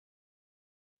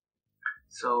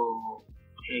So,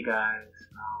 hey guys,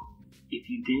 if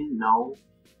you didn't know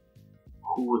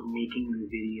who was making the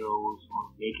videos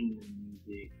or making the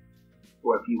music,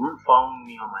 or if you weren't following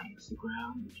me on my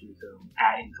Instagram, which is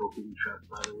at Toko Trust,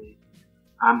 by the way,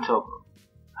 I'm Toko.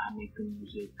 I make the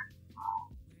music.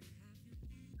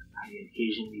 I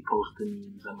occasionally post the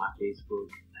memes on my Facebook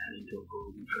at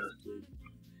Toko Trusted.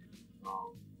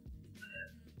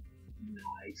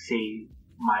 I say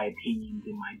my opinions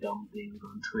and my dumb things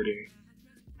on Twitter.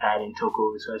 Adding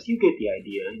Toko Trust, you get the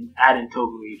idea. Adding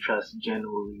Toko Trust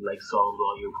generally solves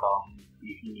all your problems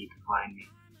if you need to find me.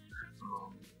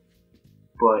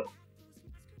 But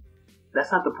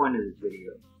that's not the point of this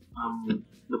video.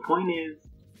 The point is,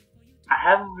 I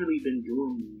haven't really been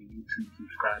doing the YouTube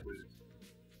subscribers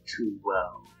too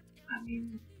well. I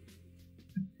mean,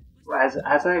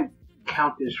 as I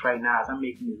count this right now, as I'm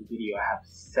making this video, I have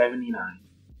 79.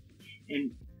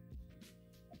 And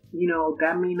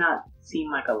that may not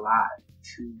seem like a lot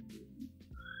to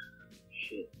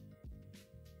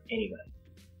anyway,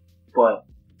 but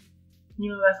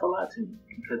that's a lot to me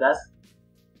because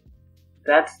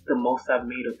that's the most I've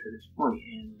made up to this point,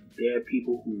 and there are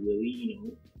people who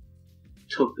really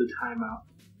took the time out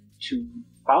to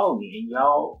follow me, and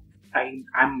y'all,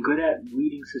 I'm good at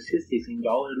reading statistics, and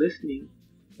y'all are listening,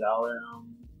 y'all are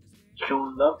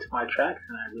showing love to my tracks,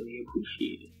 and I really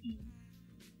appreciate it. And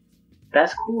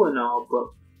that's cool and all, but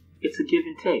it's a give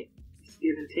and take. It's a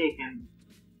give and take, and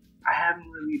I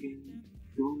haven't really been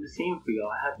doing the same for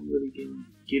y'all. I haven't really been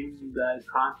giving you guys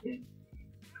content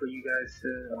for you guys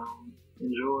to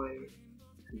enjoy,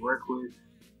 to work with.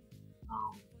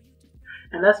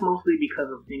 And that's mostly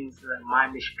because of things that my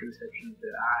misconceptions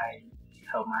that I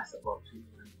held myself up to.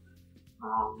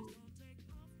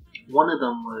 One of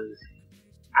them was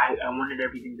I wanted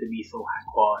everything to be so high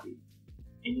quality.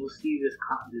 And you'll see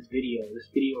this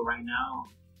video right now,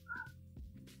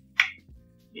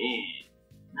 man,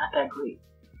 not that great,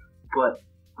 but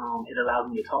it allows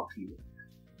me to talk to you,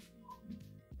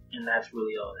 and that's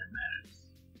really all that matters.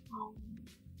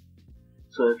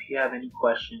 So if you have any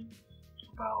questions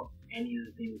about any of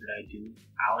the things that I do,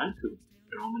 I'll answer them.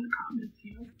 Throw them in the comments,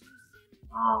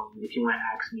 If you want to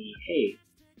ask me, hey,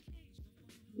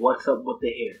 what's up with the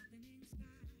hair?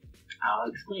 I'll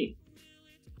explain.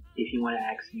 If you want to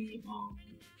ask me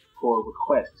for a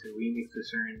request to remix a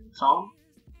certain song,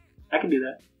 I can do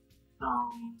that.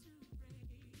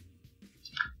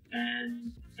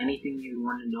 And anything you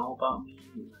want to know about me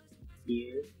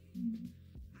here,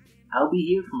 I'll be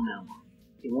here from now on.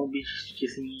 It won't be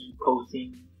just me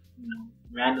posting,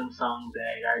 random songs that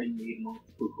I already made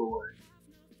months before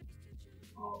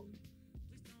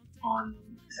on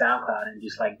SoundCloud and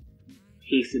just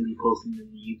hastily posting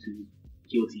them to YouTube.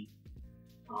 Guilty.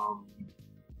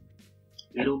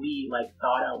 It'll be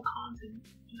thought out content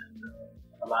and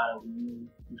a lot of new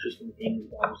interesting things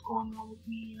that was going on with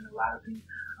me, and a lot of things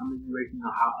I'm gonna be working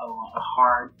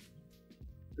hard.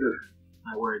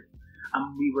 I'm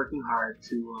gonna be working hard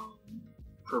to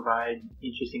provide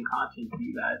interesting content for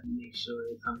you guys and make sure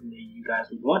it's something that you guys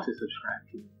would want to subscribe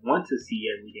to, want to see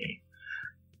every day.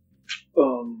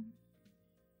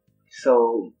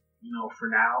 So for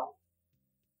now,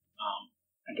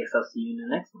 I guess I'll see you in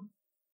the next one.